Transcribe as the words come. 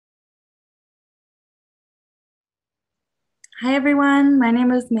Hi, everyone. My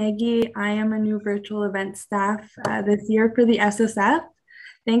name is Maggie. I am a new virtual event staff this year for the SSF.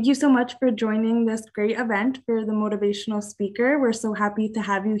 Thank you so much for joining this great event for the motivational speaker. We're so happy to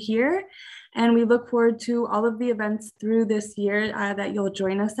have you here, and we look forward to all of the events through this year that you'll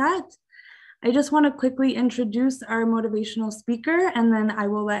join us at. I just want to quickly introduce our motivational speaker, and then I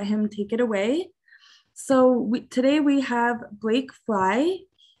will let him take it away. Today we have Blake Fly.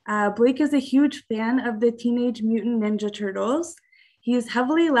 Blake is a huge fan of the Teenage Mutant Ninja Turtles. He is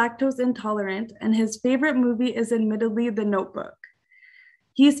heavily lactose intolerant, and his favorite movie is admittedly The Notebook.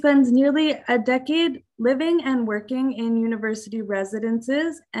 He spends nearly a decade living and working in university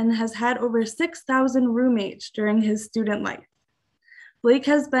residences and has had over 6,000 roommates during his student life. Blake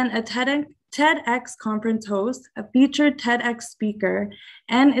has been a TEDx conference host, a featured TEDx speaker,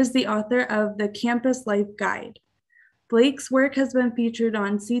 and is the author of the Campus Life Guide. Blake's work has been featured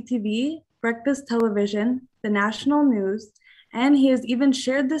on CTV, Breakfast Television, the national news, and he has even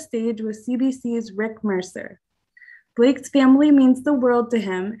shared the stage with CBC's Rick Mercer. Blake's family means the world to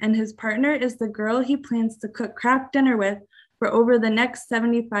him, and his partner is the girl he plans to cook craft dinner with for over the next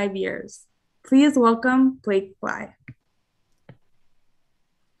 75 years. Please welcome Blake Fly.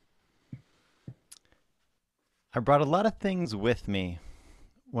 I brought a lot of things with me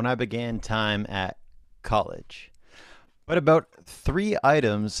when I began time at college, but about 3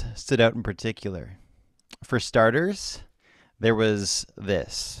 items stood out in particular. For starters, there was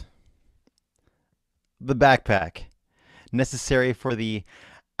this: the backpack, necessary for the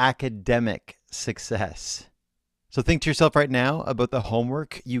academic success. So think to yourself right now about the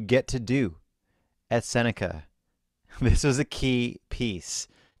homework you get to do at Seneca. This was a key piece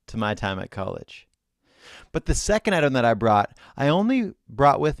to my time at college. But the second item that I only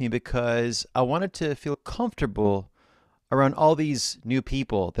brought with me because I wanted to feel comfortable around all these new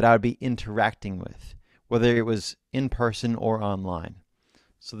people that I would be interacting with, whether it was in person or online.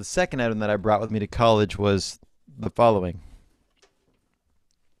 So the second item that I brought with me to college was the following.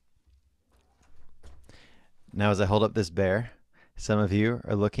 Now, as I hold up this bear, some of you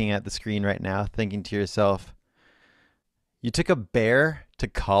are looking at the screen right now thinking to yourself, you took a bear to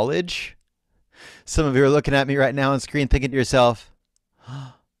college? Some of you are looking at me right now on screen thinking to yourself,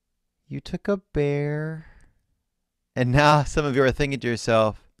 oh, you took a bear? And now some of you are thinking to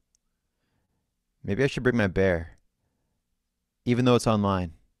yourself, maybe I should bring my bear. Even though it's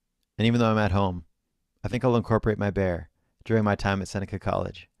online, and even though I'm at home, I think I'll incorporate my bear during my time at Seneca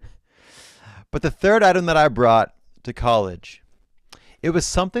College. But the third item that I brought to college, it was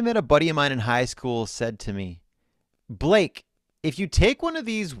something that a buddy of mine in high school said to me. Blake, if you take one of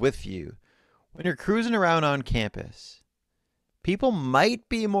these with you, when you're cruising around on campus, people might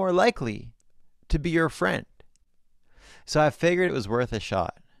be more likely to be your friend. So I figured it was worth a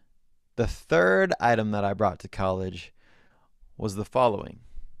shot. The third item that I brought to college was the following.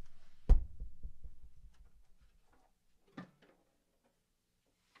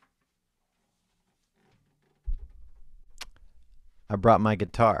 I brought my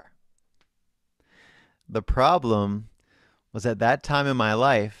guitar. The problem was at that time in my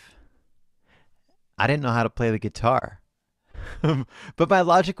life, I didn't know how to play the guitar. But my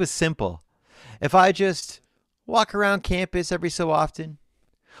logic was simple. If I just walk around campus every so often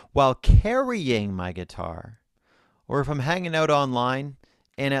while carrying my guitar, or if I'm hanging out online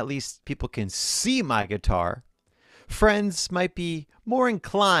and at least people can see my guitar, friends might be more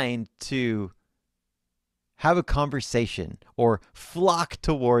inclined to have a conversation or flock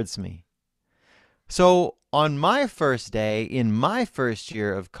towards me. So on my first day in my first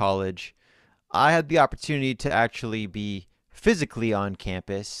year of college, I had the opportunity to actually be physically on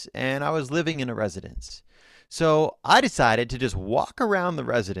campus, and I was living in a residence. So I decided to just walk around the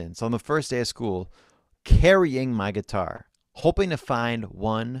residence on the first day of school carrying my guitar, hoping to find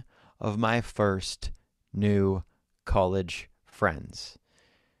one of my first new college friends.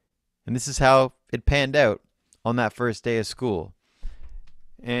 And this is how it panned out on that first day of school.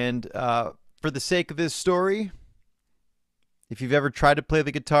 And for the sake of this story, if you've ever tried to play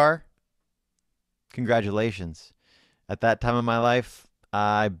the guitar, congratulations. At that time of my life,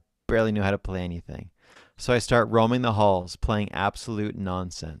 I barely knew how to play anything. So I start roaming the halls, playing absolute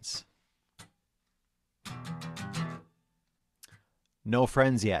nonsense. No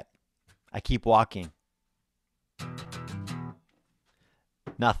friends yet. I keep walking.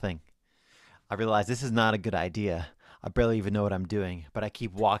 Nothing. I realize this is not a good idea. I barely even know what I'm doing, but I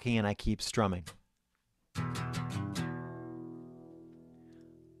keep walking and I keep strumming.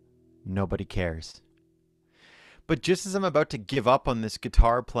 Nobody cares. But just as I'm about to give up on this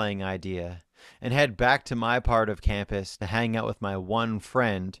guitar playing idea and head back to my part of campus to hang out with my one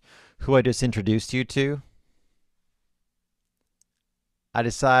friend who I just introduced you to, I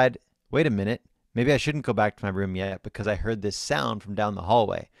decide, wait a minute, maybe I shouldn't go back to my room yet because I heard this sound from down the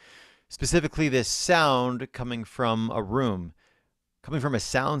hallway. Specifically, this sound coming from a room, coming from a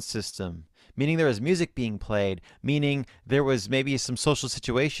sound system, meaning there was music being played, meaning there was maybe some social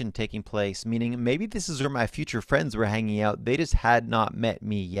situation taking place, meaning maybe this is where my future friends were hanging out. They just had not met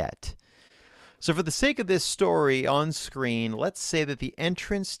me yet. So for the sake of this story on screen, let's say that the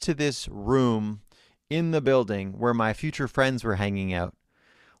entrance to this room in the building where my future friends were hanging out,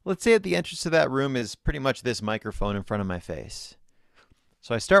 let's say that the entrance to that room is pretty much this microphone in front of my face.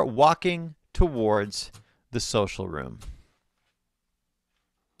 So I start walking towards the social room.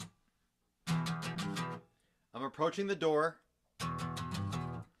 I'm approaching the door.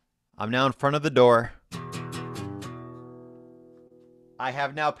 I'm now in front of the door. I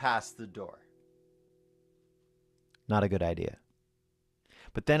have now passed the door. Not a good idea.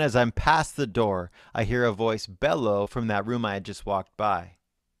 But then as I'm past the door, I hear a voice bellow from that room I had just walked by.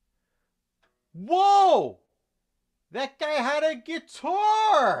 Whoa! That guy had a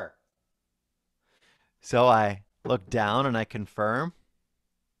guitar! So I look down and I confirm.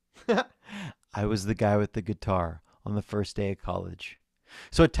 I was the guy with the guitar on the first day of college.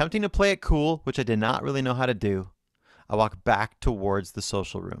 So attempting to play it cool, which I did not really know how to do, I walk back towards the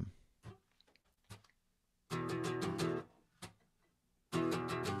social room.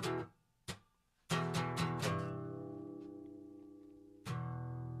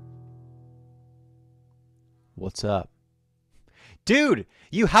 What's up? Dude,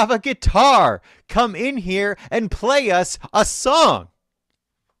 you have a guitar. Come in here and play us a song.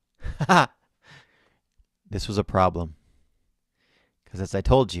 This was a problem. Because as I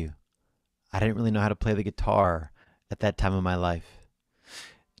told you, I didn't really know how to play the guitar at that time of my life.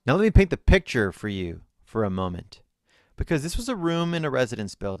 Now let me paint the picture for you for a moment. Because this was a room in a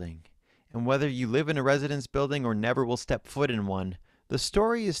residence building. And whether you live in a residence building or never will step foot in one, the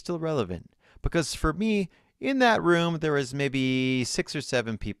story is still relevant. Because for me, in that room, there was maybe 6 or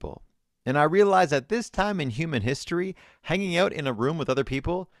 7 people. And I realized at this time in human history, hanging out in a room with other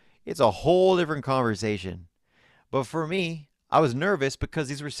people, it's a whole different conversation. But for me, I was nervous because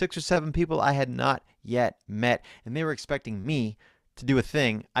these were 6 or 7 people I had not yet met. And they were expecting me to do a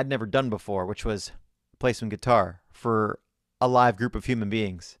thing I'd never done before, which was play some guitar for a live group of human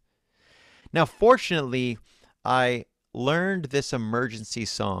beings. Now, fortunately, I learned this emergency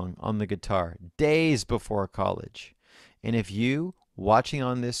song on the guitar days before college. And if you, watching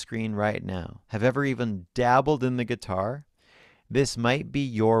on this screen right now, have ever even dabbled in the guitar, this might be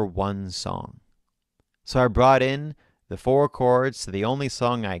your one song. So I brought in the 4 chords to the only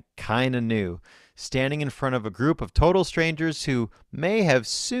song I kinda knew, standing in front of a group of total strangers who may have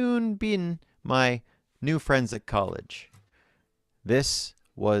soon been my new friends at college. This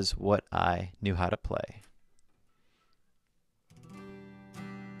was what I knew how to play.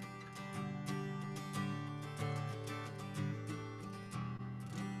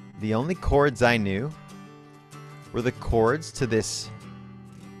 The only chords I knew were the chords to this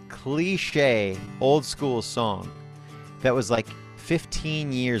cliche old school song that was like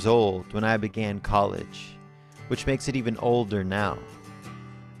 15 years old when I began college, which makes it even older now.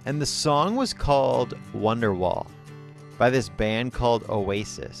 And the song was called Wonderwall by this band called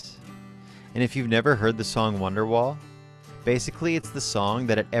Oasis. And if you've never heard the song Wonderwall, basically it's the song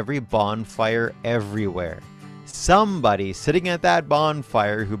that at every bonfire everywhere, somebody sitting at that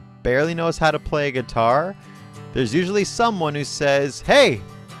bonfire who barely knows how to play a guitar, there's usually someone who says, "Hey,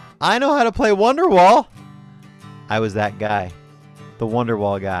 I know how to play Wonderwall." I was that guy, the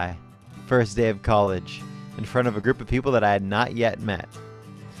Wonderwall guy, first day of college, in front of a group of people that I had not yet met.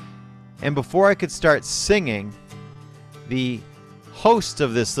 And before I could start singing, the host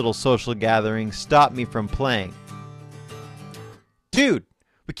of this little social gathering stopped me from playing. "Dude,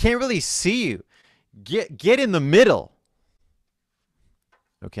 we can't really see you. Get in the middle."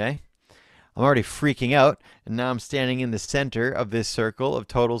 Okay, I'm already freaking out, and now I'm standing in the center of this circle of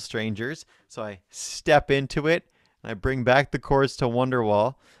total strangers. So I step into it, and I bring back the chords to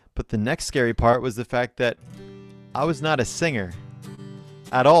Wonderwall. But the next scary part was the fact that I was not a singer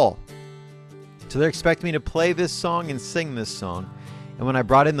at all. So they're expecting me to play this song and sing this song. And when I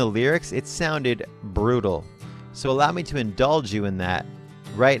brought in the lyrics, it sounded brutal. So allow me to indulge you in that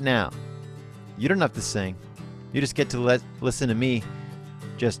right now. You don't have to sing. You just get to listen to me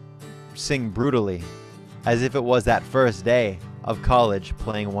just sing brutally, as if it was that first day of college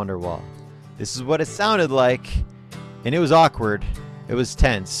playing Wonderwall. This is what it sounded like, and it was awkward. It was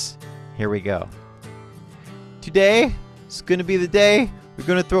tense. Here we go. Today is going to be the day we're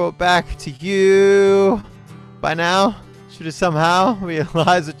going to throw it back to you. By now, should have somehow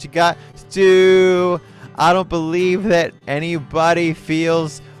realized what you got to do. I don't believe that anybody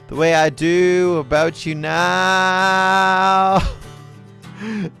feels the way I do about you now.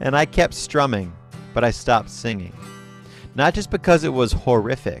 And I kept strumming, but I stopped singing. Not just because it was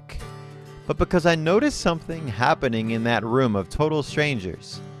horrific, but because I noticed something happening in that room of total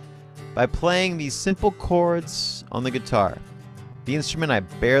strangers. By playing these simple chords on the guitar, the instrument I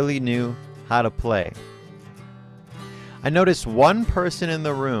barely knew how to play, I noticed one person in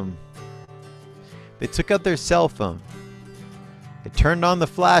the room. They took out their cell phone. They turned on the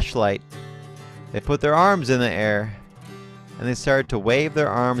flashlight. They put their arms in the air, and they started to wave their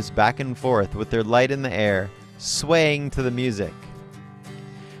arms back and forth with their light in the air, swaying to the music.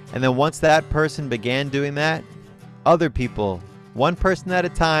 And then once that person began doing that, other people, one person at a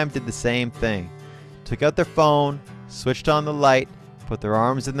time, did the same thing. Took out their phone, switched on the light, put their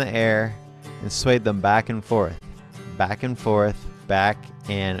arms in the air, and swayed them back and forth, back and forth, back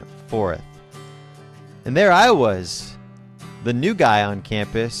and forth. And there I was, the new guy on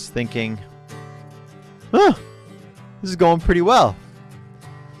campus, thinking, this is going pretty well.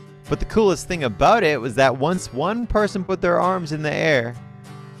 But the coolest thing about it was that once one person put their arms in the air,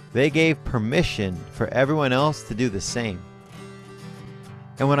 they gave permission for everyone else to do the same.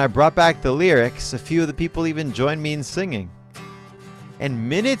 And when I brought back the lyrics, a few of the people even joined me in singing. And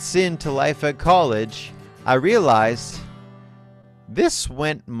minutes into life at college, I realized this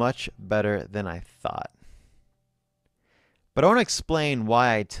went much better than I thought. But I want to explain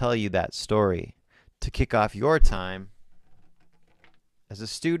why I tell you that story to kick off your time as a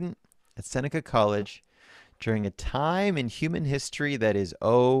student at Seneca College during a time in human history that is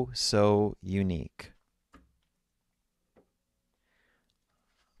oh so unique.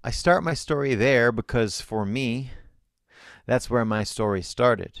 I start my story there because for me, that's where my story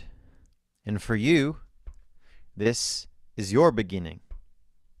started. And for you, this is your beginning.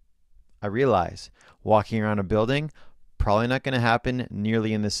 I realize walking around a building, probably not going to happen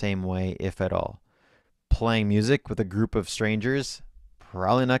nearly in the same way, if at all. Playing music with a group of strangers,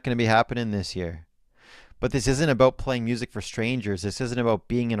 probably not going to be happening this year. But this isn't about playing music for strangers. This isn't about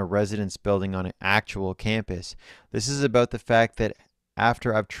being in a residence building on an actual campus. This is about the fact that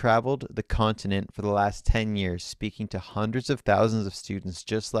after I've traveled the continent for the last 10 years, speaking to hundreds of thousands of students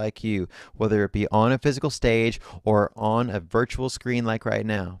just like you, whether it be on a physical stage or on a virtual screen like right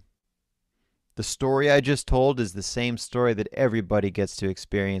now, the story I just told is the same story that everybody gets to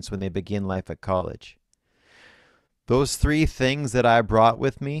experience when they begin life at college. Those three things that I brought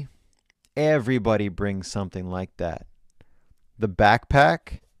with me, everybody brings something like that. The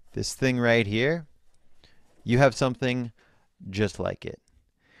backpack, this thing right here, you have something just like it.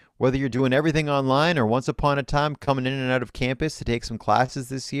 Whether you're doing everything online or once upon a time coming in and out of campus to take some classes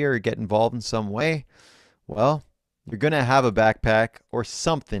this year or get involved in some way, well, you're going to have a backpack or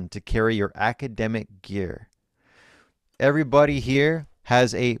something to carry your academic gear. Everybody here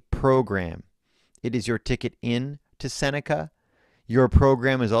has a program. It is your ticket in to Seneca. Your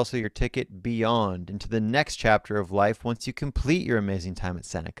program is also your ticket beyond into the next chapter of life once you complete your amazing time at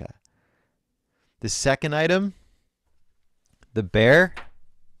Seneca. The second item, the bear,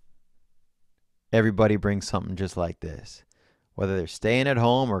 everybody brings something just like this, whether they're staying at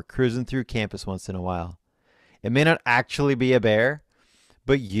home or cruising through campus once in a while. It may not actually be a bear,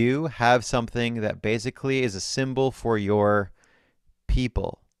 but you have something that basically is a symbol for your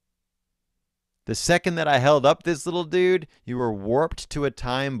people. The second that I held up this little dude, you were warped to a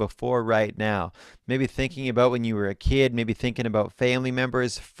time before right now. Maybe thinking about when you were a kid, maybe thinking about family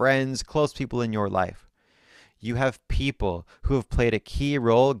members, friends, close people in your life. You have people who have played a key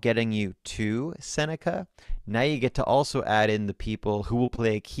role getting you to Seneca. Now you get to also add in the people who will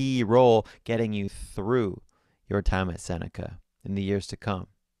play a key role getting you through your time at Seneca in the years to come.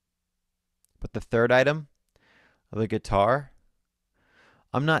 But the third item, the guitar,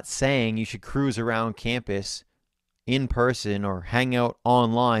 I'm not saying you should cruise around campus in person or hang out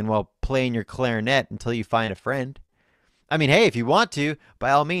online while playing your clarinet until you find a friend. I mean, hey, if you want to, by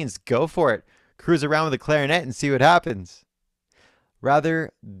all means, go for it. Cruise around with a clarinet and see what happens.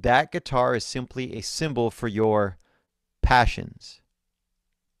 Rather, that guitar is simply a symbol for your passions.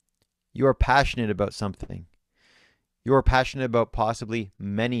 You are passionate about something. You are passionate about possibly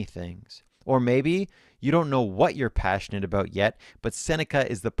many things. Or maybe you don't know what you're passionate about yet, but Seneca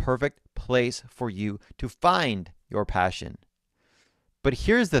is the perfect place for you to find your passion. But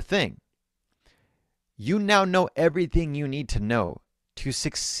here's the thing. You now know everything you need to know to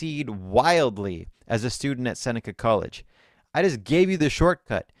succeed wildly as a student at Seneca College. I just gave you the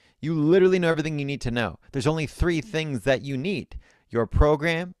shortcut. You literally know everything you need to know. There's only three things that you need: your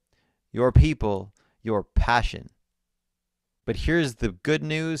program, your people, your passion. But here's the good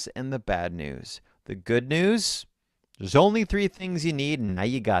news and the bad news. The good news, there's only 3 things you need, and now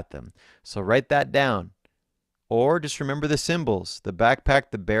you got them. So write that down. Or just remember the symbols: the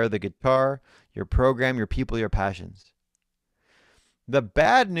backpack, the bear, the guitar, your program, your people, your passions. The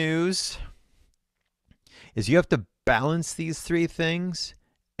bad news is you have to balance these 3 things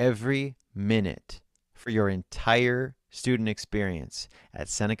every minute for your entire student experience at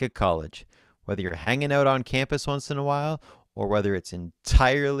Seneca College, whether you're hanging out on campus once in a while or whether it's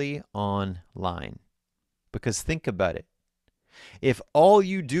entirely online. Because think about it. If all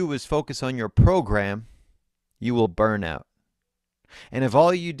you do is focus on your program, you will burn out. And if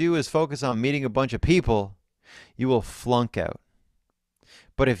all you do is focus on meeting a bunch of people, you will flunk out.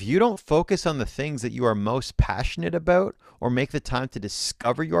 But if you don't focus on the things that you are most passionate about or make the time to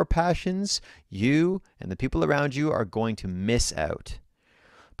discover your passions, you and the people around you are going to miss out.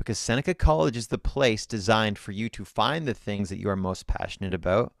 Because Seneca College is the place designed for you to find the things that you are most passionate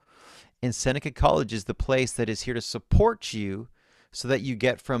about. And Seneca College is the place that is here to support you so that you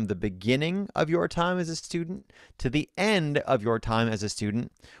get from the beginning of your time as a student to the end of your time as a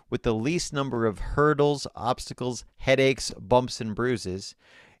student with the least number of hurdles, obstacles, headaches, bumps, and bruises,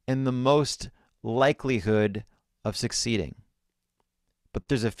 and the most likelihood of succeeding. But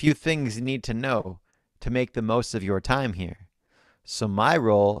there's a few things you need to know to make the most of your time here. So my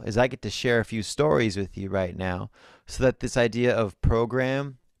role is I get to share a few stories with you right now so that this idea of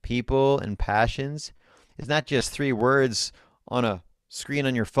program, people, and passions is not just 3 words on a screen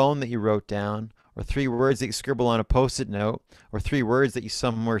on your phone that you wrote down, or 3 words that you scribble on a post-it note, or 3 words that you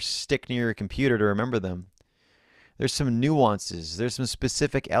somewhere stick near your computer to remember them. There's some nuances, there's some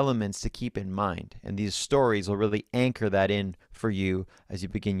specific elements to keep in mind, and these stories will really anchor that in for you as you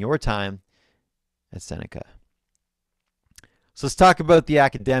begin your time at Seneca. So let's talk about the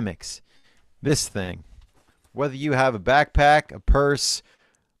academics. This thing, whether you have a backpack, a purse,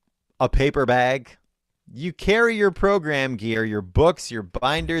 a paper bag, you carry your program gear, your books, your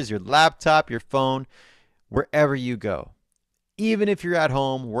binders, your laptop, your phone, wherever you go. Even if you're at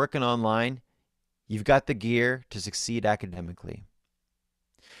home working online, you've got the gear to succeed academically.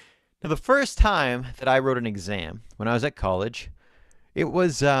 Now, the first time that I wrote an exam when I was at college, it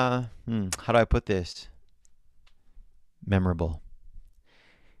was, how do I put this? Memorable.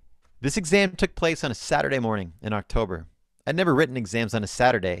 This exam took place on a Saturday morning in October. I'd never written exams on a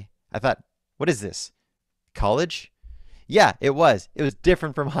Saturday. I thought, what is this? College? Yeah, it was. It was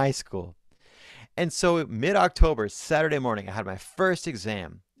different from high school. And so mid-October, Saturday morning, I had my first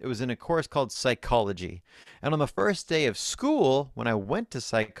exam. It was in a course called psychology. And on the first day of school, when I went to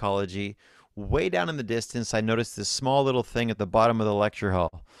psychology, way down in the distance, I noticed this small little thing at the bottom of the lecture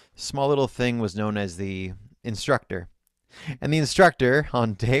hall. The small little thing was known as the instructor. And the instructor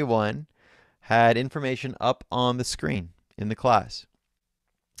on day 1 had information up on the screen in the class.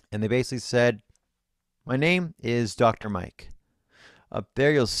 And they basically said, my name is Dr. Mike. Up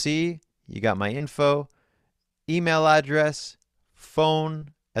there you'll see you got my info, email address,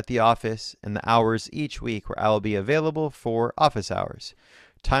 phone at the office, and the hours each week where I will be available for office hours.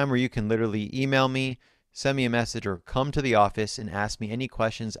 Time where you can literally email me, send me a message, or come to the office and ask me any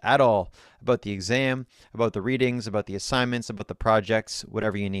questions at all about the exam, about the readings, about the assignments, about the projects,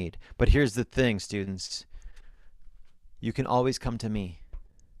 whatever you need. But here's the thing, students. You can always come to me,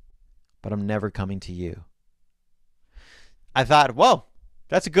 but I'm never coming to you. I thought, well,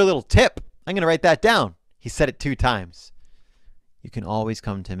 that's a good little tip. I'm going to write that down. He said it 2 times. You can always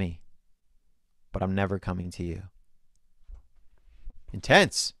come to me, but I'm never coming to you.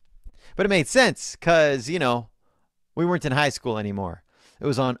 Intense. But it made sense because, we weren't in high school anymore. It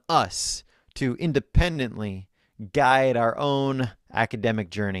was on us to independently guide our own academic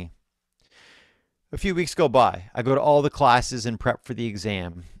journey. A few weeks go by. I go to all the classes and prep for the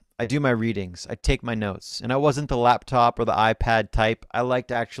exam. I do my readings. I take my notes. And I wasn't the laptop or the iPad type. I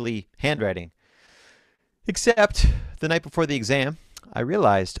liked actually handwriting. Except the night before the exam, I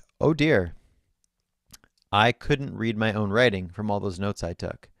realized, oh dear, I couldn't read my own writing from all those notes I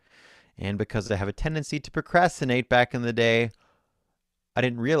took. And because I have a tendency to procrastinate back in the day, I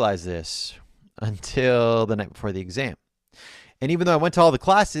didn't realize this until the night before the exam. And even though I went to all the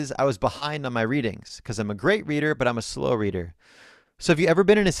classes, I was behind on my readings because I'm a great reader, but I'm a slow reader. So have you ever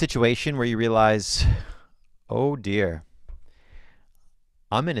been in a situation where you realize, oh dear,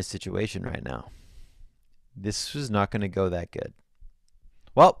 I'm in a situation right now. This was not going to go that good.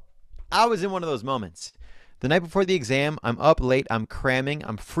 Well, I was in one of those moments. The night before the exam, I'm up late, I'm cramming,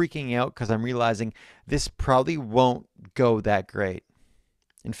 I'm freaking out because I'm realizing this probably won't go that great.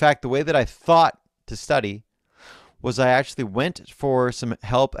 In fact, the way that I thought to study was I actually went for some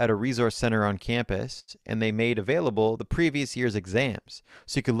help at a resource center on campus, and they made available the previous year's exams.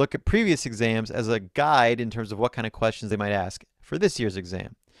 So you could look at previous exams as a guide in terms of what kind of questions they might ask for this year's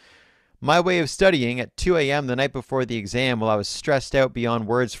exam. My way of studying at 2 a.m. the night before the exam, while I was stressed out beyond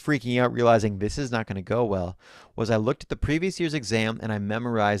words, freaking out, realizing this is not going to go well, was I looked at the previous year's exam and I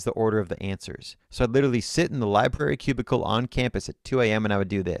memorized the order of the answers. So I'd literally sit in the library cubicle on campus at 2 a.m. and I would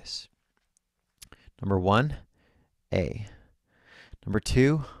do this. Number 1, A. Number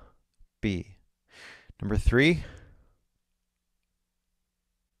 2, B. Number 3,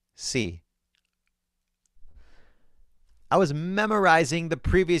 C. I was memorizing the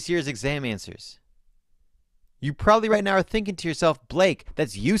previous year's exam answers. You probably right now are thinking to yourself, Blake,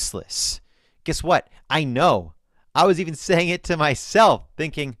 that's useless. Guess what? I know. I was even saying it to myself,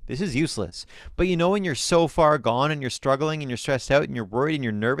 thinking, this is useless. But you know when you're so far gone and you're struggling and you're stressed out and you're worried and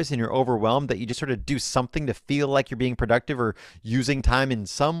you're nervous and you're overwhelmed that you just sort of do something to feel like you're being productive or using time in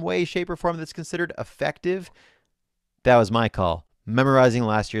some way, shape, or form that's considered effective? That was my call, memorizing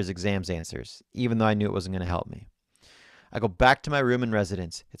last year's exams answers, even though I knew it wasn't going to help me. I go back to my room in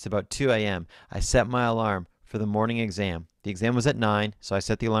residence. It's about 2 a.m. I set my alarm for the morning exam. The exam was at 9, so I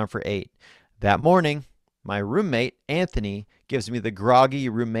set the alarm for 8. That morning, my roommate, Anthony, gives me the groggy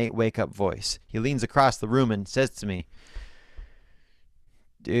roommate wake-up voice. He leans across the room and says to me,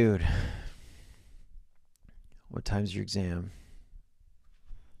 dude, what time's your exam?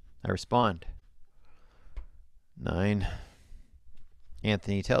 I respond, 9.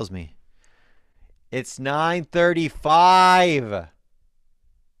 Anthony tells me, it's 9:35.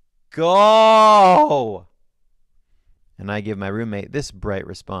 Go! And I give my roommate this bright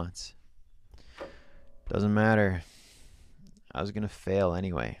response. Doesn't matter. I was going to fail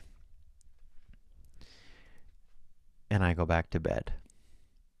anyway. And I go back to bed.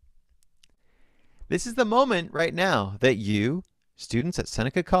 This is the moment right now that you, students at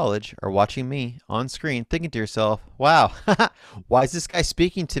Seneca College, are watching me on screen thinking to yourself, wow, why is this guy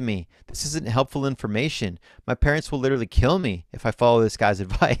speaking to me? This isn't helpful information. My parents will literally kill me if I follow this guy's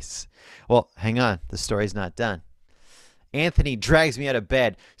advice. Well, hang on. The story's not done. Anthony drags me out of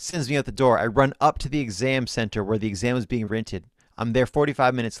bed, sends me out the door. I run up to the exam center where the exam is being rented. I'm there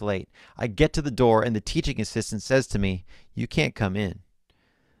 45 minutes late. I get to the door and the teaching assistant says to me, you can't come in.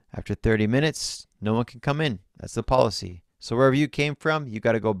 After 30 minutes, no one can come in. That's the policy. So wherever you came from, you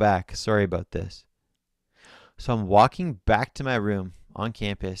got to go back. Sorry about this. So I'm walking back to my room on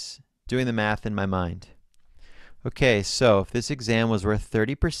campus, doing the math in my mind. Okay, so if this exam was worth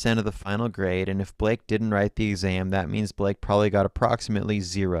 30% of the final grade, and if Blake didn't write the exam, that means Blake probably got approximately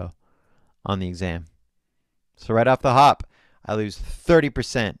 0 on the exam. So right off the hop, I lose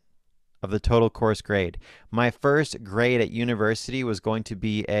 30% of the total course grade. My first grade at university was going to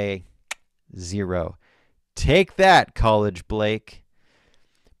be a 0. Take that, college Blake.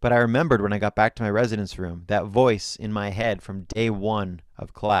 But I remembered when I got back to my residence room, that voice in my head from day 1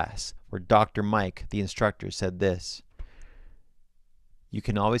 of class, where Dr. Mike, the instructor, said this: you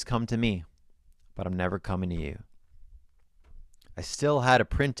can always come to me, but I'm never coming to you. I still had a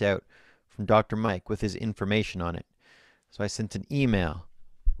printout from Dr. Mike with his information on it. So I sent an email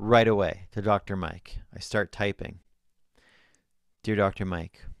right away to Dr. Mike. I start typing. Dear Dr.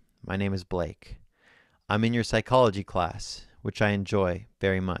 Mike, my name is Blake. I'm in your psychology class, which I enjoy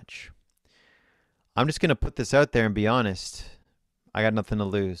very much. I'm just going to put this out there and be honest. I got nothing to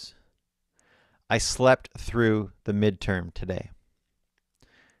lose. I slept through the midterm today.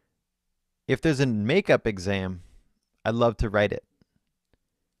 If there's a makeup exam, I'd love to write it.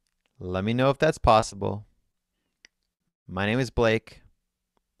 Let me know if that's possible. My name is Blake.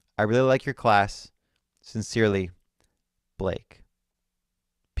 I really like your class. Sincerely, Blake.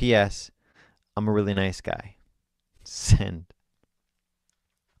 P.S. I'm a really nice guy. Send.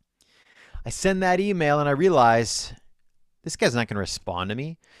 I send that email and I realize this guy's not going to respond to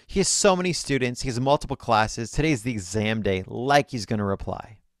me. He has so many students. He has multiple classes. Today's the exam day. Like he's going to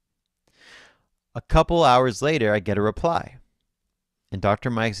reply. A couple hours later, I get a reply. And Dr.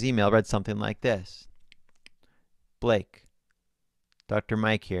 Mike's email read something like this. Blake, Dr.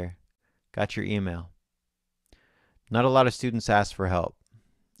 Mike here. Got your email. Not a lot of students ask for help.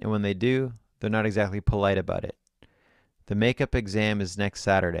 And when they do, they're not exactly polite about it. The makeup exam is next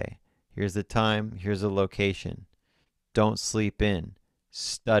Saturday. Here's the time. Here's the location. Don't sleep in.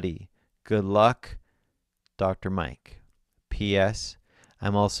 Study. Good luck, Dr. Mike. P.S.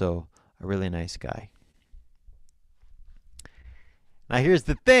 I'm also a really nice guy. Now here's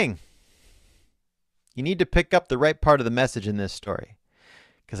the thing. You need to pick up the right part of the message in this story.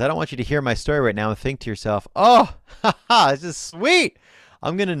 Because I don't want you to hear my story right now and think to yourself, oh, haha, this is sweet.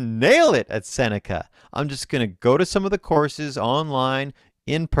 I'm going to nail it at Seneca. I'm just going to go to some of the courses online,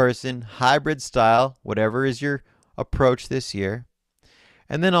 in person, hybrid style, whatever is your approach this year.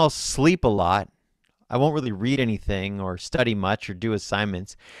 And then I'll sleep a lot. I won't really read anything or study much or do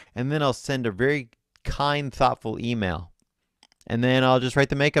assignments. And then I'll send a very kind, thoughtful email. And then I'll just write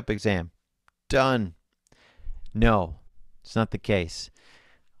the makeup exam. Done. No, it's not the case.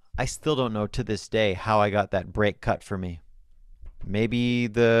 I still don't know to this day how I got that break cut for me. Maybe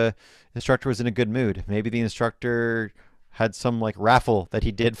the instructor was in a good mood. Maybe the instructor had some like raffle that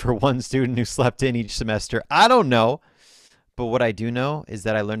he did for one student who slept in each semester. I don't know. But what I do know is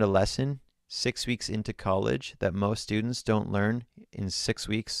that I learned a lesson 6 weeks into college that most students don't learn in 6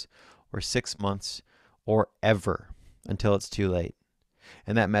 weeks or 6 months or ever until it's too late.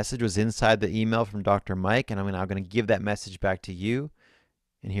 And that message was inside the email from Dr. Mike, and I'm now going to give that message back to you.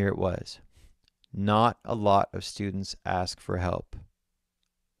 And here it was. Not a lot of students ask for help.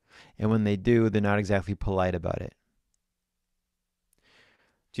 And when they do, they're not exactly polite about it.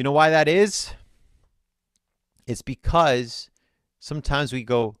 Do you know why that is? It's because sometimes we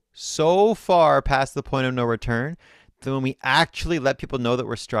go so far past the point of no return that when we actually let people know that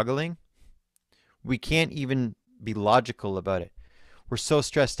we're struggling, we can't even be logical about it. We're so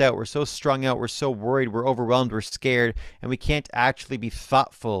stressed out, we're so strung out, we're so worried, we're overwhelmed, we're scared, and we can't actually be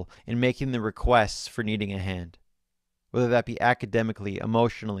thoughtful in making the requests for needing a hand. Whether that be academically,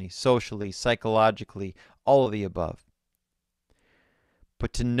 emotionally, socially, psychologically, all of the above.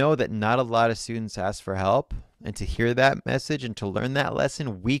 But to know that not a lot of students ask for help, and to hear that message and to learn that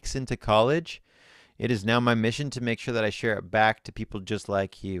lesson weeks into college, it is now my mission to make sure that I share it back to people just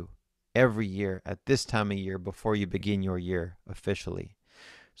like you every year at this time of year before you begin your year officially.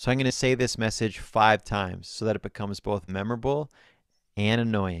 So I'm going to say this message 5 times so that it becomes both memorable and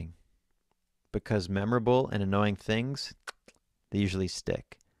annoying. Because memorable and annoying things, they usually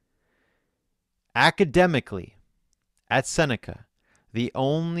stick. Academically, at Seneca, the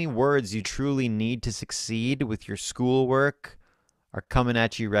only words you truly need to succeed with your schoolwork are coming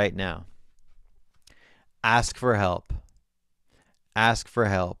at you right now. Ask for help. Ask for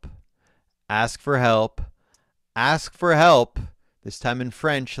help. Ask for help. Ask for help. This time in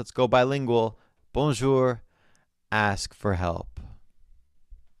French. Let's go bilingual. Bonjour. Ask for help.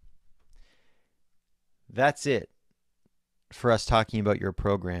 That's it for us talking about your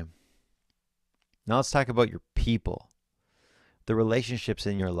program. Now let's talk about your people. The relationships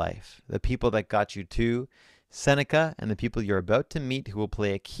in your life. The people that got you to Seneca and the people you're about to meet who will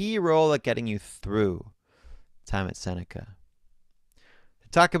play a key role at getting you through time at Seneca. To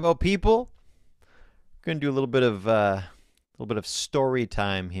talk about people, we're going to do a little bit of story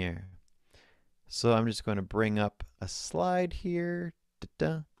time here. So I'm just going to bring up a slide here.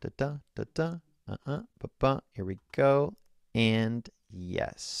 Here we go. And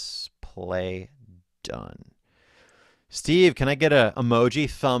yes, play done. Steve, can I get an emoji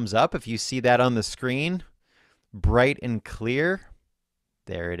thumbs up if you see that on the screen? Bright and clear.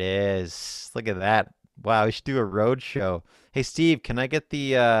 There it is. Look at that. Wow, we should do a road show. Hey, Steve, can I get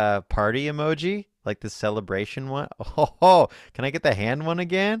the party emoji? Like the celebration one? Oh, can I get the hand one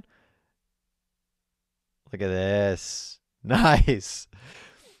again? Look at this. Nice.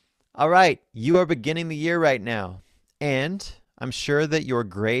 All right, you are beginning the year right now. And I'm sure that your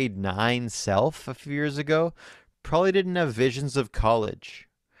grade 9 self a few years ago probably didn't have visions of college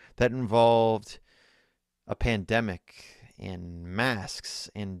that involved a pandemic and masks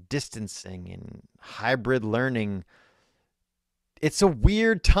and distancing and hybrid learning. It's a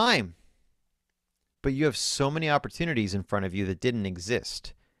weird time, but you have so many opportunities in front of you that didn't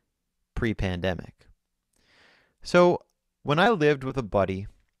exist pre-pandemic. So when I lived with a buddy,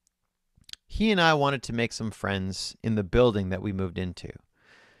 he and I wanted to make some friends in the building that we moved into.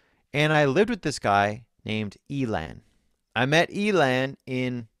 And I lived with this guy named Elan. I met Elan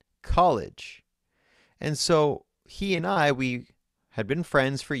in college. And so he and I, we had been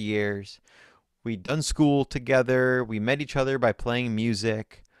friends for years. We'd done school together. We met each other by playing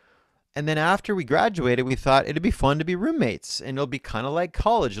music. And then after we graduated, we thought it'd be fun to be roommates. And it'll be kind of like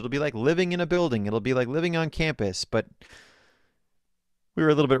college. It'll be like living in a building. It'll be like living on campus. But we were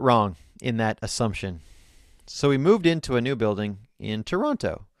a little bit wrong in that assumption. So we moved into a new building in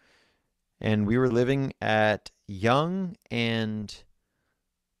Toronto. And we were living at Yonge and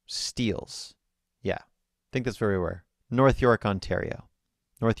Steeles. Yeah, I think that's where we were. North York, Ontario.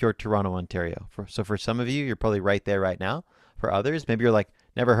 North York, Toronto, Ontario. So for some of you, you're probably right there right now. For others, maybe you're like,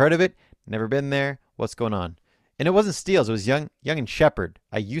 never heard of it, never been there, what's going on? And it wasn't Steeles, it was Yonge and Shepherd.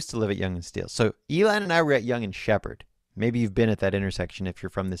 I used to live at Yonge and Steeles. So Elan and I were at Yonge and Shepherd. Maybe you've been at that intersection if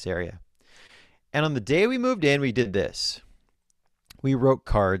you're from this area. And on the day we moved in, we did this. we wrote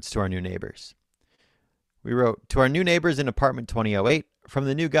cards to our new neighbors. We wrote, to our new neighbors in apartment 2008, from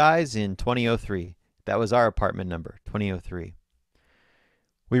the new guys in 2003. That was our apartment number, 2003.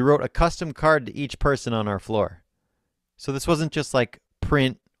 We wrote a custom card to each person on our floor. So this wasn't just like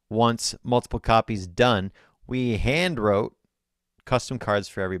print once, multiple copies done. We hand wrote custom cards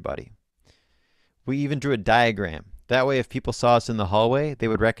for everybody. We even drew a diagram. That way, if people saw us in the hallway, they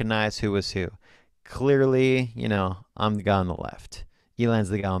would recognize who was who. Clearly, I'm the guy on the left. Elan's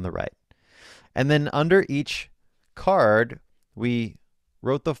the guy on the right. And then under each card, we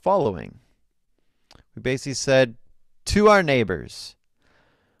wrote the following. We basically said, to our neighbors,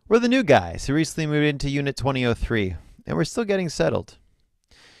 we're the new guys who recently moved into Unit 2003, and we're still getting settled.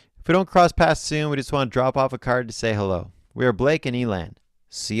 If we don't cross paths soon, we just want to drop off a card to say hello. We are Blake and Elan.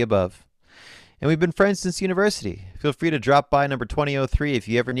 See above. And we've been friends since university. Feel free to drop by number 2003 if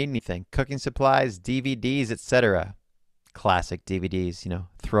you ever need anything. Cooking supplies, DVDs, etc. Classic DVDs,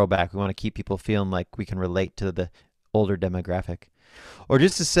 throwback. We want to keep people feeling like we can relate to the older demographic. Or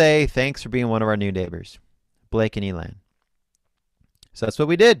just to say thanks for being one of our new neighbors, Blake and Elan. So that's what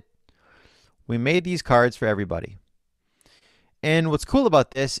we did. We made these cards for everybody. And what's cool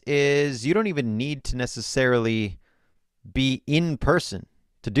about this is you don't even need to necessarily be in person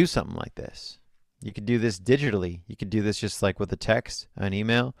to do something like this. You could do this digitally. You could do this just like with a text, an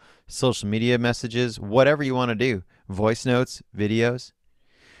email, social media messages, whatever you want to do. Voice notes, videos.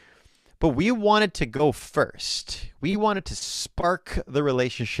 But we wanted to go first. We wanted to spark the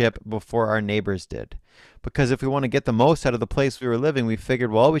relationship before our neighbors did. Because if we want to get the most out of the place we were living, we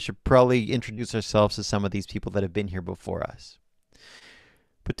figured, well, we should probably introduce ourselves to some of these people that have been here before us.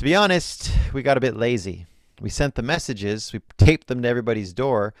 But to be honest, we got a bit lazy. We sent the messages, we taped them to everybody's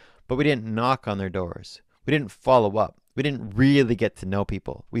door, but we didn't knock on their doors. We didn't follow up. We didn't really get to know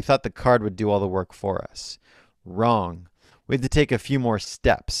people. We thought the card would do all the work for us. Wrong. We had to take a few more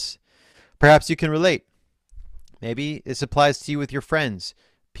steps. Perhaps you can relate. Maybe this applies to you with your friends,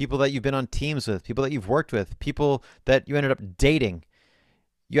 people that you've been on teams with, people that you've worked with, people that you ended up dating.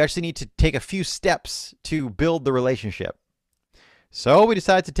 You actually need to take a few steps to build the relationship. So we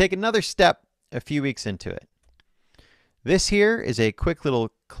decided to take another step a few weeks into it. This here is a quick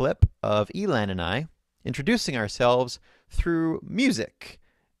little clip of Elan and I introducing ourselves through music.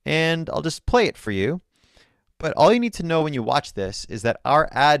 And I'll just play it for you. But all you need to know when you watch this is that our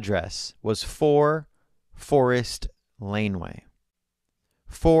address was 4 Forest Laneway.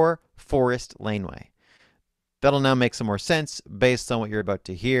 4 Forest Laneway. That'll now make some more sense based on what you're about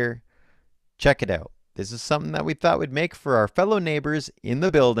to hear. Check it out. This is something that we thought we'd make for our fellow neighbors in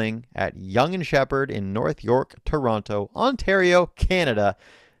the building at Yonge and Sheppard in North York, Toronto, Ontario, Canada,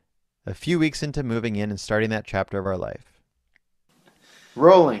 a few weeks into moving in and starting that chapter of our life.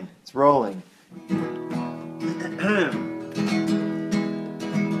 Rolling. It's rolling.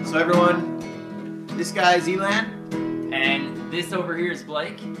 So everyone, this guy is Elan. And this over here is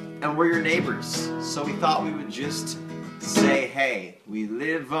Blake. And we're your neighbors. So we thought we would just say, hey, we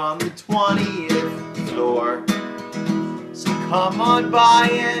live on the 20th floor. So come on by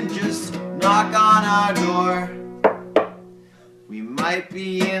and just knock on our door. We might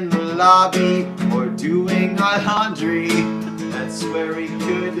be in the lobby or doing our laundry. That's where we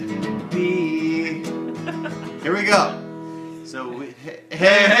could be. Here we go. So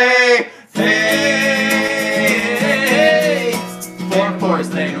hey, 4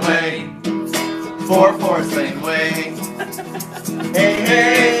 Forest Laneway. 4 Forest Laneway. Hey,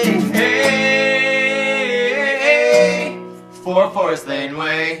 4 Forest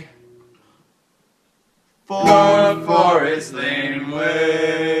Laneway. 4 Forest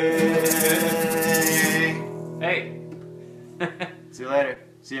Laneway. Hey. See you later.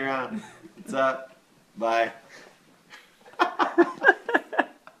 See you around. What's up? Bye.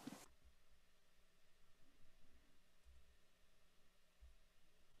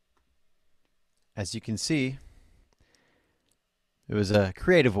 As you can see, it was a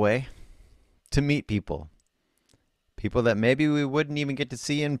creative way to meet people. People that maybe we wouldn't even get to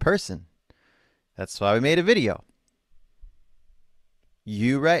see in person. That's why we made a video.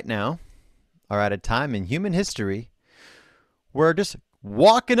 You right now are at a time in human history where just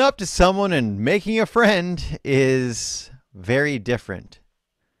walking up to someone and making a friend is very different.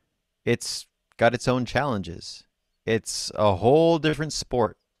 It's got its own challenges. It's a whole different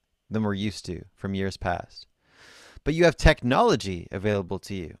sport than we're used to from years past. But you have technology available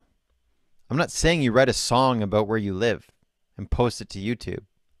to you. I'm not saying you write a song about where you live and post it to YouTube.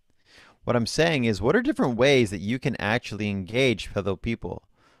 What I'm saying is, what are different ways that you can actually engage fellow people?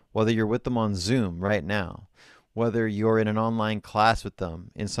 Whether you're with them on Zoom right now, whether you're in an online class with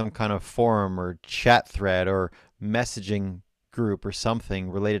them in some kind of forum or chat thread or messaging group or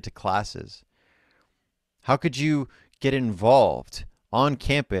something related to classes? How could you get involved on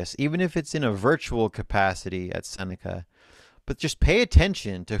campus, even if it's in a virtual capacity at Seneca? But just pay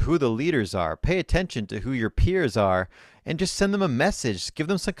attention to who the leaders are. Pay attention to who your peers are, and just send them a message. Give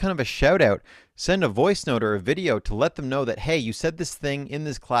them some kind of a shout out. Send a voice note or a video to let them know that, hey, you said this thing in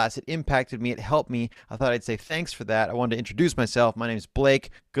this class. It impacted me. It helped me. I thought I'd say thanks for that. I wanted to introduce myself. My name is Blake.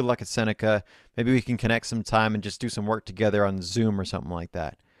 Good luck at Seneca. Maybe we can connect sometime and just do some work together on Zoom or something like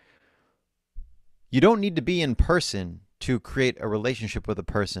that. You don't need to be in person to create a relationship with a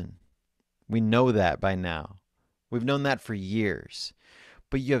person. We know that by now. We've known that for years.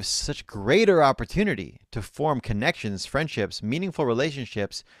 But you have such greater opportunity to form connections, friendships, meaningful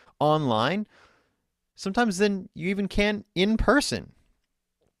relationships online, sometimes than you even can in person.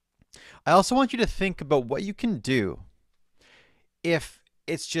 I also want you to think about what you can do if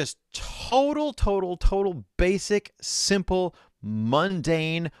it's just total basic, simple,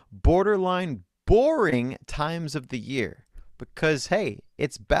 mundane, borderline boring times of the year. Because, hey,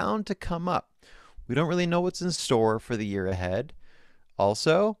 it's bound to come up. We don't really know what's in store for the year ahead.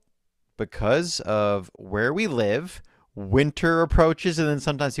 Also, because of where we live, winter approaches, and then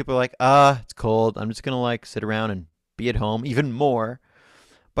sometimes people are like, it's cold. I'm just going to sit around and be at home even more.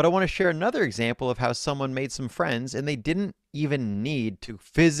 But I want to share another example of how someone made some friends and they didn't even need to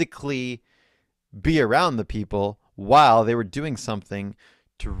physically be around the people while they were doing something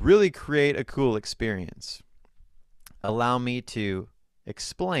to really create a cool experience. Allow me to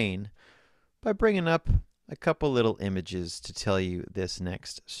explain by bringing up a couple little images to tell you this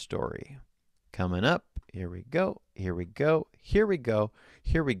next story. Coming up, here we go, here we go, here we go,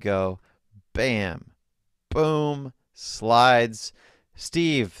 here we go. Bam, boom, slides.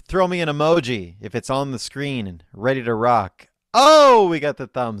 Steve, throw me an emoji if it's on the screen and ready to rock. Oh, we got the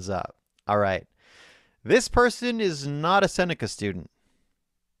thumbs up. All right. This person is not a Seneca student.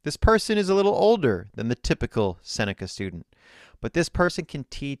 This person is a little older than the typical Seneca student. But this person can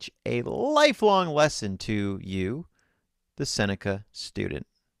teach a lifelong lesson to you, the Seneca student.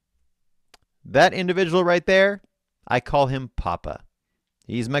 That individual right there, I call him Papa.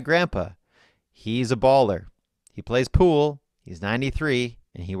 He's my grandpa. He's a baller. He plays pool. He's 93,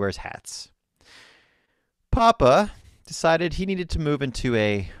 and he wears hats. Papa decided he needed to move into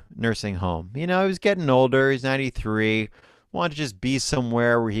a nursing home. He was getting older. He's 93. Wanted to just be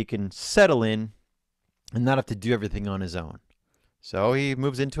somewhere where he can settle in and not have to do everything on his own. So he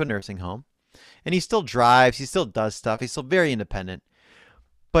moves into a nursing home, and he still drives, he still does stuff, he's still very independent.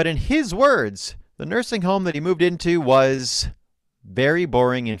 But in his words, the nursing home that he moved into was very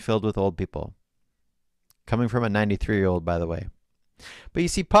boring and filled with old people. Coming from a 93-year-old, by the way. But you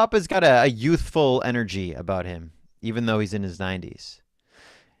see, Papa's got a youthful energy about him, even though he's in his 90s.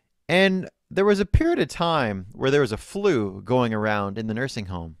 And there was a period of time where there was a flu going around in the nursing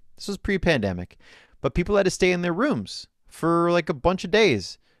home. This was pre-pandemic, but people had to stay in their rooms for a bunch of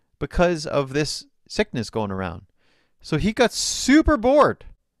days because of this sickness going around. So he got super bored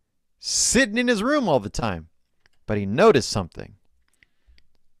sitting in his room all the time. But he noticed something.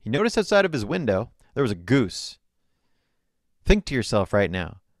 He noticed outside of his window there was a goose. Think to yourself right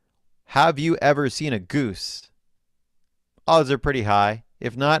now, have you ever seen a goose? Odds are pretty high.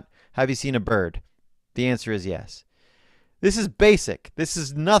 If not, have you seen a bird? The answer is yes. This is basic. This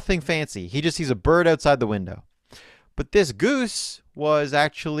is nothing fancy. He just sees a bird outside the window. But this goose was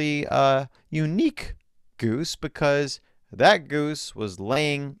actually a unique goose because that goose was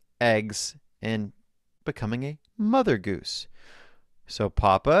laying eggs and becoming a mother goose. So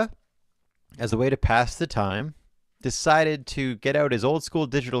Papa, as a way to pass the time, decided to get out his old school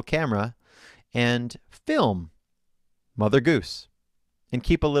digital camera and film Mother Goose and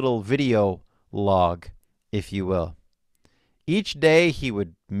keep a little video log, if you will. Each day he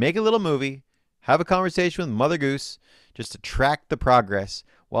would make a little movie, have a conversation with Mother Goose just to track the progress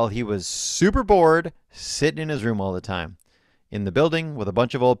while he was super bored sitting in his room all the time in the building with a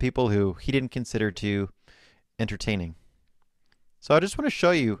bunch of old people who he didn't consider too entertaining. So I just want to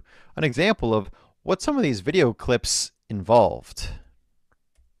show you an example of what some of these video clips involved.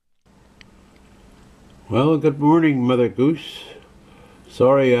 Well, good morning, Mother Goose.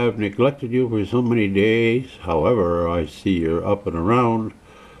 Sorry I've neglected you for so many days. However, I see you're up and around,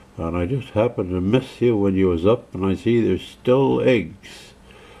 and I just happened to miss you when you was up, and I see there's still eggs.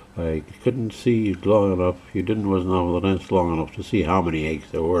 I couldn't see long enough. You wasn't over the nest long enough to see how many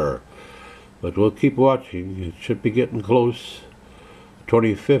eggs there were. But we'll keep watching. It should be getting close.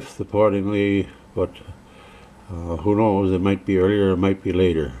 25th, accordingly, but who knows? It might be earlier, it might be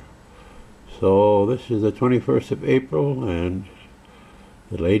later. So this is the 21st of April, and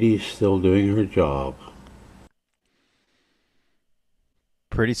the lady's still doing her job.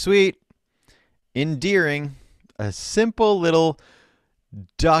 Pretty sweet, endearing, a simple little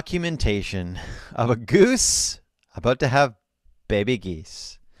documentation of a goose about to have baby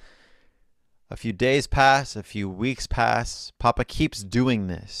geese. A few days pass, a few weeks pass. Papa keeps doing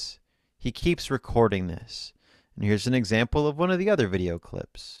this. He keeps recording this. And here's an example of one of the other video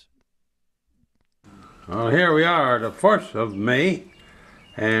clips. Well, here we are, the 4th of May,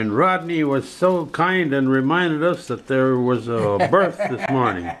 and Rodney was so kind and reminded us that there was a birth this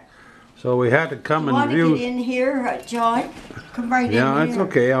morning. So we had to come and view. Want to get in here, John? Come right in here. Yeah, it's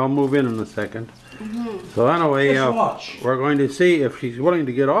okay. I'll move in a second. So anyway, we're going to see if she's willing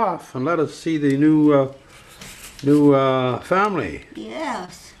to get off and let us see the new family.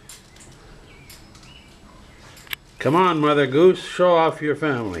 Yes. Come on, Mother Goose, show off your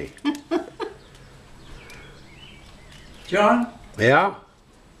family. John, Yeah?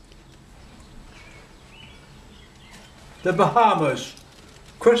 the Bahamas,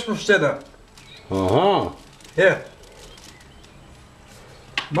 Christmas dinner. Uh-huh. Yeah.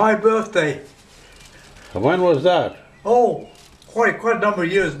 My birthday. And when was that? Oh, quite a number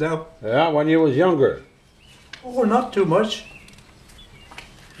of years now. Yeah, when you was younger. Oh, not too much.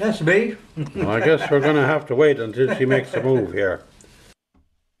 That's me. Well, I guess we're going to have to wait until she makes a move here.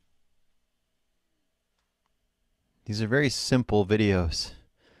 These are very simple videos.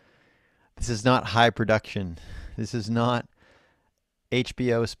 This is not high production. This is not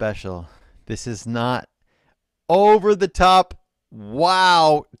HBO special. This is not over the top,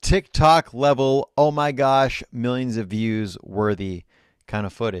 wow, TikTok level, oh my gosh, millions of views worthy kind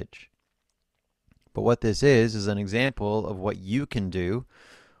of footage. But what this is an example of what you can do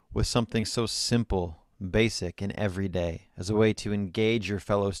with something so simple, basic, and everyday as a way to engage your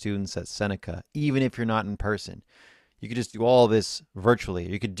fellow students at Seneca, even if you're not in person. You could just do all this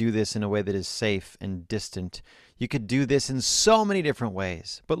virtually. You could do this in a way that is safe and distant. You could do this in so many different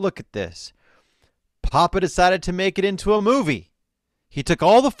ways. But look at this. Papa decided to make it into a movie. He took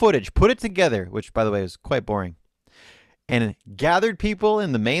all the footage, put it together, which, by the way, was quite boring, and gathered people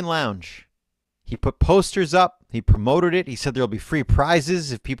in the main lounge. He put posters up. He promoted it. He said there'll be free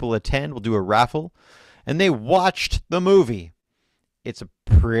prizes if people attend. We'll do a raffle. And they watched the movie. It's a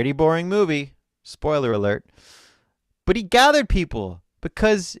pretty boring movie. Spoiler alert. But he gathered people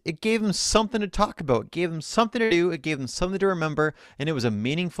because it gave them something to talk about. It gave them something to do. It gave them something to remember. And it was a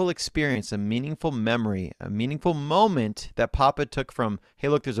meaningful experience, a meaningful memory, a meaningful moment that Papa took from, hey,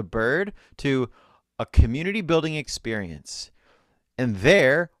 look, there's a bird, to a community building experience. And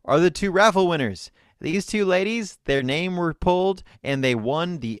there are the two raffle winners. These two ladies, their name were pulled, and they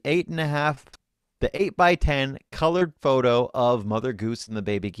won the 8x10 colored photo of Mother Goose and the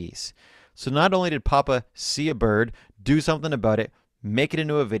baby geese. So not only did Papa see a bird, do something about it, make it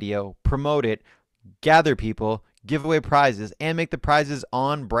into a video, promote it, gather people, give away prizes, and make the prizes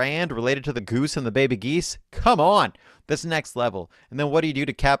on brand related to the goose and the baby geese. Come on, that's next level. And then what do you do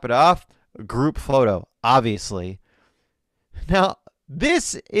to cap it off? A group photo, obviously. Now,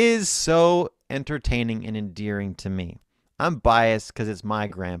 this is so entertaining and endearing to me. I'm biased because it's my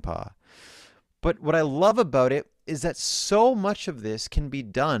grandpa. But what I love about it is that so much of this can be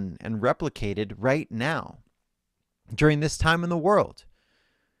done and replicated right now, during this time in the world.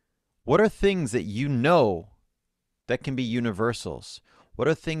 What are things that you know that can be universals? What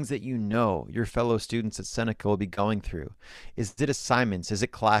are things that you know your fellow students at Seneca will be going through? Is it assignments? Is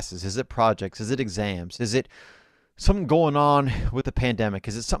it classes? Is it projects? Is it exams? Is it something going on with the pandemic?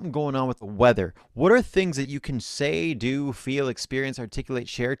 Is it something going on with the weather? What are things that you can say, do, feel, experience, articulate,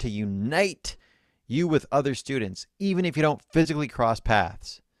 share to unite you with other students, even if you don't physically cross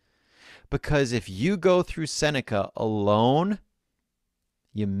paths? Because if you go through Seneca alone,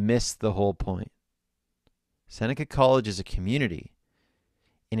 you miss the whole point. Seneca College is a community,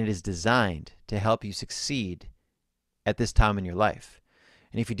 and it is designed to help you succeed at this time in your life.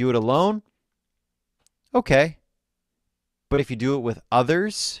 And if you do it alone, okay. But if you do it with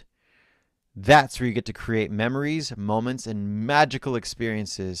others, that's where you get to create memories, moments, and magical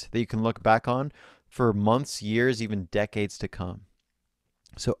experiences that you can look back on for months, years, even decades to come.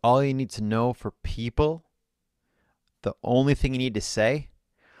 So all you need to know for people, the only thing you need to say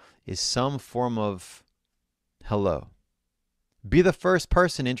is some form of hello. Be the first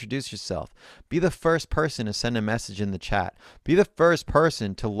person to introduce yourself. Be the first person to send a message in the chat. Be the first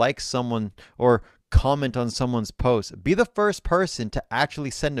person to like someone or comment on someone's post. Be the first person to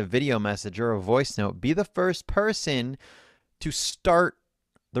actually send a video message or a voice note. Be the first person to start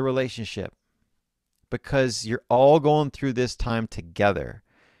the relationship, because you're all going through this time together.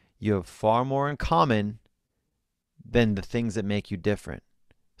 You have far more in common than the things that make you different.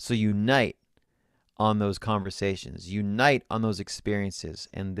 So unite on those conversations, unite on those experiences.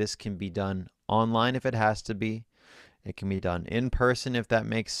 And this can be done online if it has to be. It can be done in person if that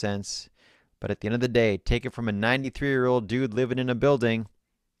makes sense. But at the end of the day, take it from a 93-year-old dude living in a building.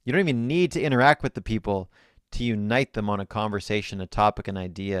 You don't even need to interact with the people to unite them on a conversation, a topic, an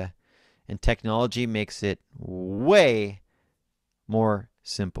idea. And technology makes it way more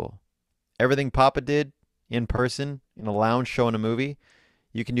simple. Everything Papa did in person, in a lounge showing a movie,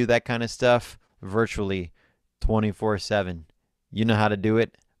 you can do that kind of stuff virtually 24/7. You know how to do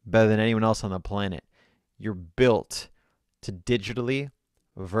it better than anyone else on the planet. You're built to digitally,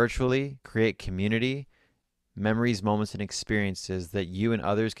 virtually create community, memories, moments, and experiences that you and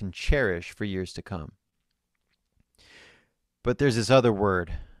others can cherish for years to come. But there's this other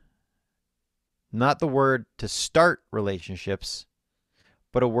word. Not the word to start relationships,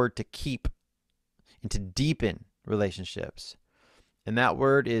 but a word to keep and to deepen relationships. And that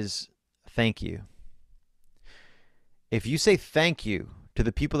word is thank you. If you say thank you to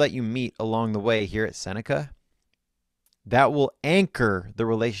the people that you meet along the way here at Seneca, that will anchor the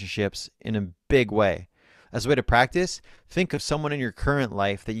relationships in a big way. As a way to practice, think of someone in your current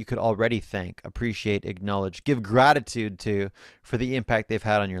life that you could already thank, appreciate, acknowledge, give gratitude to for the impact they've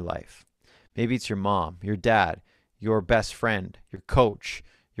had on your life. Maybe it's your mom, your dad, your best friend, your coach,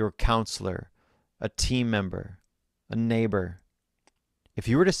 your counselor, a team member, a neighbor. If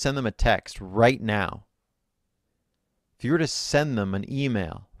you were to send them a text right now, if you were to send them an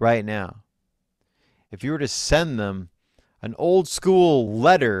email right now, if you were to send them an old school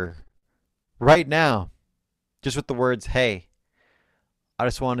letter right now, just with the words, hey, I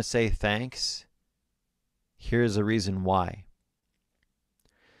just want to say thanks. Here's a reason why.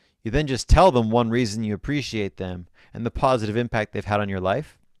 You then just tell them one reason you appreciate them and the positive impact they've had on your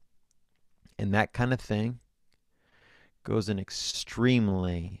life. And that kind of thing goes an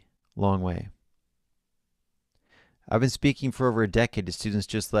extremely long way. I've been speaking for over a decade to students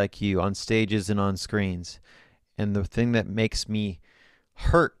just like you on stages and on screens. And the thing that makes me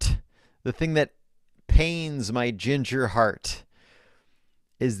hurt, the thing that pains my ginger heart,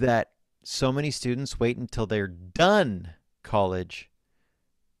 is that so many students wait until they're done college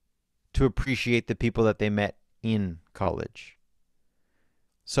to appreciate the people that they met in college.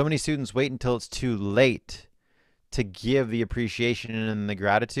 So many students wait until it's too late to give the appreciation and the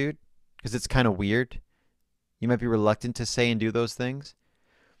gratitude because it's kind of weird. You might be reluctant to say and do those things.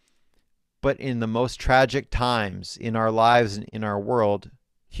 But in the most tragic times in our lives and in our world,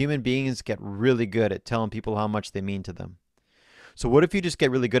 human beings get really good at telling people how much they mean to them. So what if you just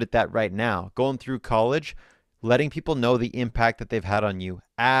get really good at that right now, going through college, letting people know the impact that they've had on you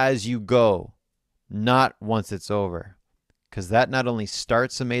as you go, not once it's over. Because that not only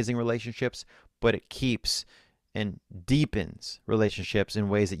starts amazing relationships, but it keeps and deepens relationships in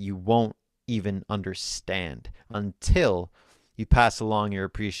ways that you won't even understand until you pass along your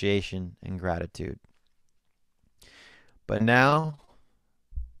appreciation and gratitude. But now,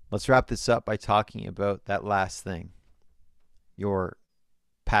 let's wrap this up by talking about that last thing, your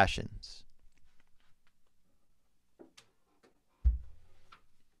passions.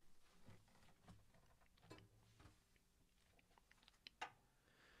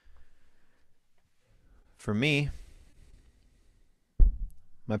 For me,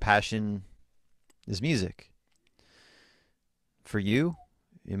 my passion is music. For you,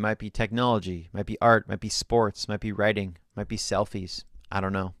 it might be technology, might be art, might be sports, might be writing, might be selfies. I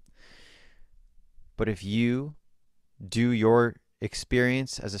don't know. But if you do your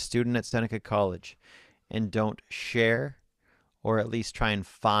experience as a student at Seneca College and don't share or at least try and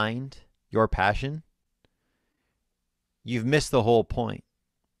find your passion, you've missed the whole point.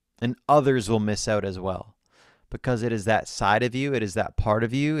 And others will miss out as well. Because it is that side of you, it is that part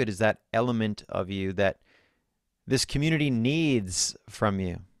of you, it is that element of you that this community needs from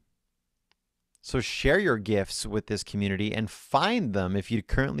you. So share your gifts with this community and find them if you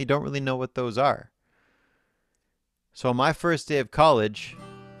currently don't really know what those are. So on my first day of college,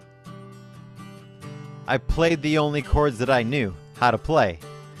 I played the only chords that I knew how to play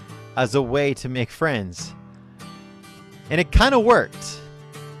as a way to make friends. And it kind of worked.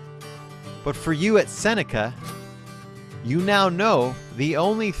 But for you at Seneca, you now know the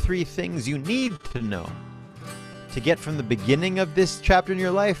only 3 things you need to know to get from the beginning of this chapter in your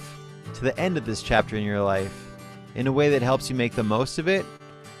life to the end of this chapter in your life in a way that helps you make the most of it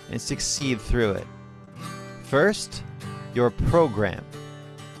and succeed through it. First, your program.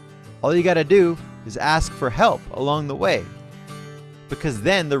 All you got to do is ask for help along the way, because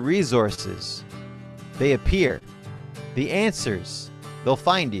then the resources, they appear. The answers, they'll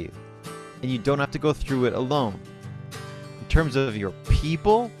find you. And you don't have to go through it alone. In terms of your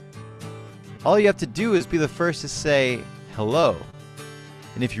people, all you have to do is be the first to say hello.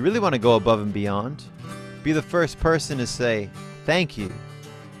 And if you really want to go above and beyond, be the first person to say thank you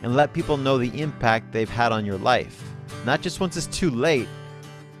and let people know the impact they've had on your life. Not just once it's too late,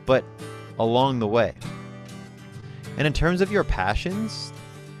 but along the way. And in terms of your passions,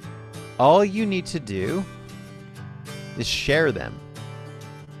 all you need to do is share them.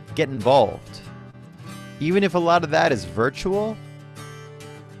 Get involved. Even if a lot of that is virtual,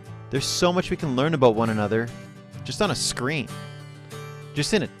 there's so much we can learn about one another just on a screen,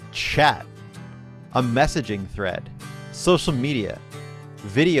 just in a chat, a messaging thread, social media,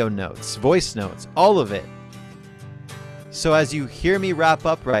 video notes, voice notes, all of it. So as you hear me wrap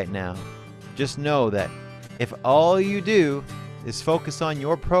up right now, just know that if all you do is focus on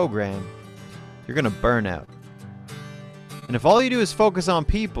your program, you're going to burn out. And if all you do is focus on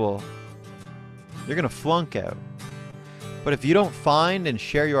people, you're going to flunk out. But if you don't find and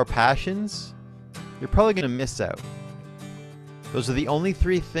share your passions, you're probably going to miss out. Those are the only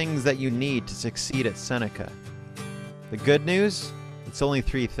 3 things that you need to succeed at Seneca. The good news, it's only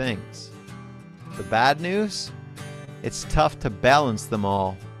 3 things. The bad news, it's tough to balance them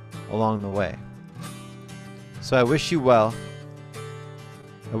all along the way. So I wish you well.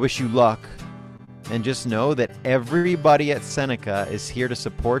 I wish you luck. And just know that everybody at Seneca is here to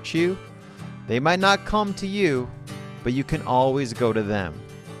support you. They might not come to you, but you can always go to them.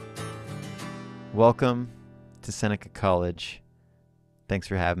 Welcome to Seneca College. Thanks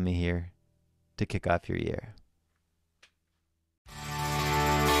for having me here to kick off your year.